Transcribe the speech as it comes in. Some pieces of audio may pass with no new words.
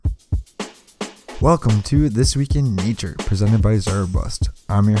Welcome to This Week in Nature, presented by Zarbust.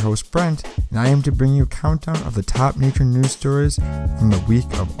 I'm your host Brent, and I am to bring you a countdown of the top nature news stories from the week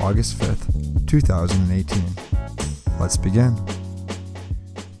of August 5th, 2018. Let's begin.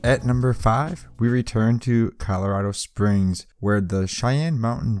 At number 5, we return to Colorado Springs, where the Cheyenne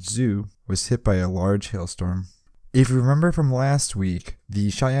Mountain Zoo was hit by a large hailstorm. If you remember from last week, the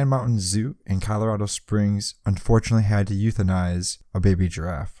Cheyenne Mountain Zoo in Colorado Springs unfortunately had to euthanize a baby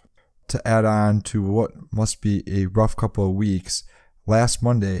giraffe. To add on to what must be a rough couple of weeks, last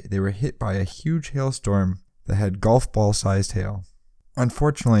Monday they were hit by a huge hailstorm that had golf ball sized hail.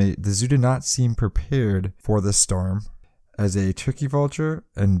 Unfortunately, the zoo did not seem prepared for this storm, as a turkey vulture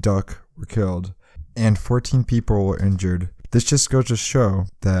and duck were killed, and 14 people were injured. This just goes to show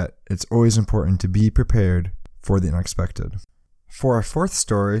that it's always important to be prepared for the unexpected. For our fourth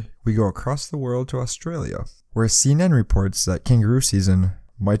story, we go across the world to Australia, where CNN reports that kangaroo season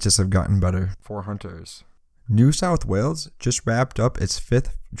might just have gotten better for hunters. New South Wales just wrapped up its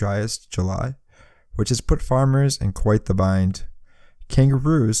 5th driest July, which has put farmers in quite the bind.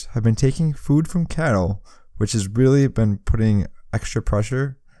 Kangaroos have been taking food from cattle, which has really been putting extra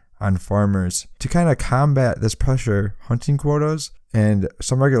pressure on farmers. To kind of combat this pressure, hunting quotas and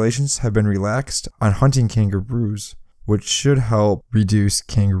some regulations have been relaxed on hunting kangaroos, which should help reduce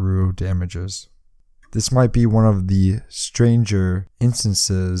kangaroo damages. This might be one of the stranger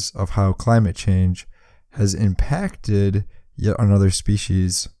instances of how climate change has impacted yet another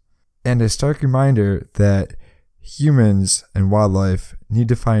species, and a stark reminder that humans and wildlife need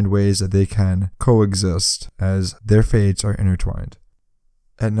to find ways that they can coexist as their fates are intertwined.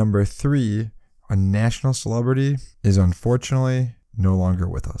 At number 3, a national celebrity is unfortunately no longer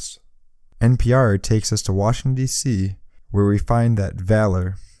with us. NPR takes us to Washington, D.C., where we find that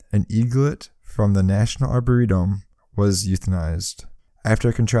Valor, an eaglet from the National Arboretum, was euthanized.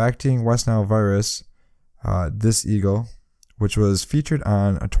 After contracting West Nile virus, this eagle, which was featured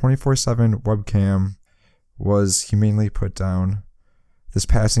on a 24/7 webcam, was humanely put down. This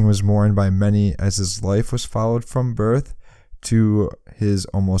passing was mourned by many as his life was followed from birth to his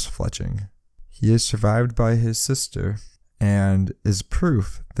almost fletching. He is survived by his sister and is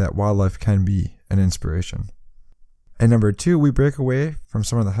proof that wildlife can be an inspiration. At number 2, we break away from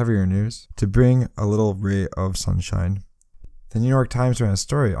some of the heavier news to bring a little ray of sunshine. The New York Times ran a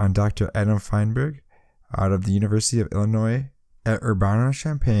story on Dr. Adam Feinberg out of the University of Illinois at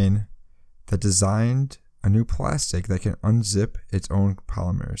Urbana-Champaign that designed a new plastic that can unzip its own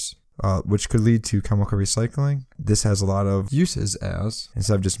polymers, which could lead to chemical recycling. This has a lot of uses as,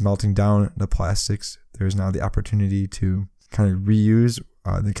 instead of just melting down the plastics, there's now the opportunity to kind of reuse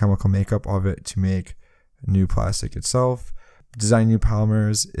the chemical makeup of it to make new plastic itself. Designing new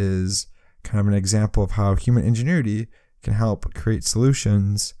polymers is kind of an example of how human ingenuity can help create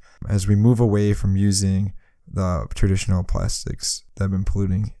solutions as we move away from using the traditional plastics that have been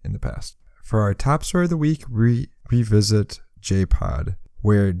polluting in the past. For our top story of the week, we revisit J-Pod,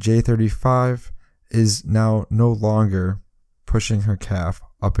 where J35 is now no longer pushing her calf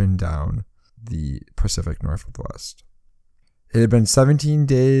up and down the Pacific Northwest. It had been 17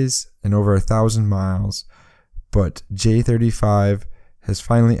 days and over 1,000 miles, but J35 has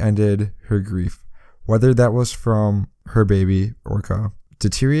finally ended her grief. Whether that was from her baby, Orca,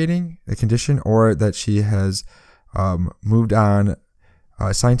 deteriorating the condition or that she has moved on,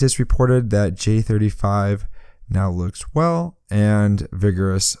 scientists reported that J35 now looks well and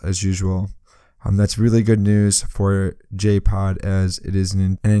vigorous as usual. That's really good news for J-Pod, as it is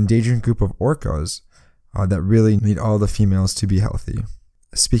an endangered group of orcas that really need all the females to be healthy.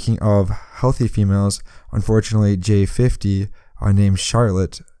 Speaking of healthy females, unfortunately J50, named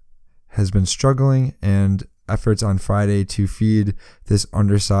Charlotte, has been struggling, and efforts on Friday to feed this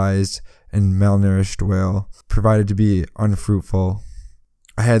undersized and malnourished whale provided to be unfruitful.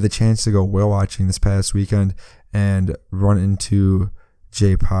 I had the chance to go whale watching this past weekend and run into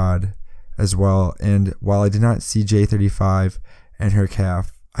J-Pod as well, and while I did not see J35 and her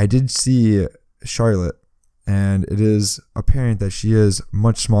calf, I did see Charlotte, and it is apparent that she is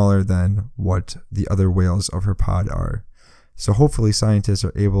much smaller than what the other whales of her pod are. So hopefully scientists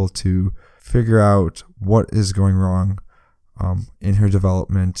are able to figure out what is going wrong in her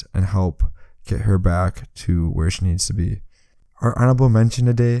development and help get her back to where she needs to be. Our honorable mention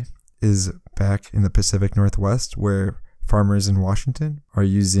today is back in the Pacific Northwest, where farmers in Washington are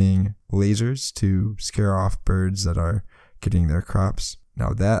using lasers to scare off birds that are getting their crops.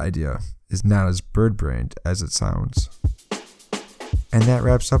 Now that idea is not as bird-brained as it sounds. And that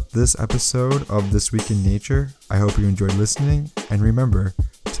wraps up this episode of This Week in Nature. I hope you enjoyed listening, and remember,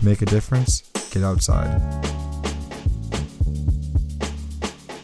 to make a difference, get outside.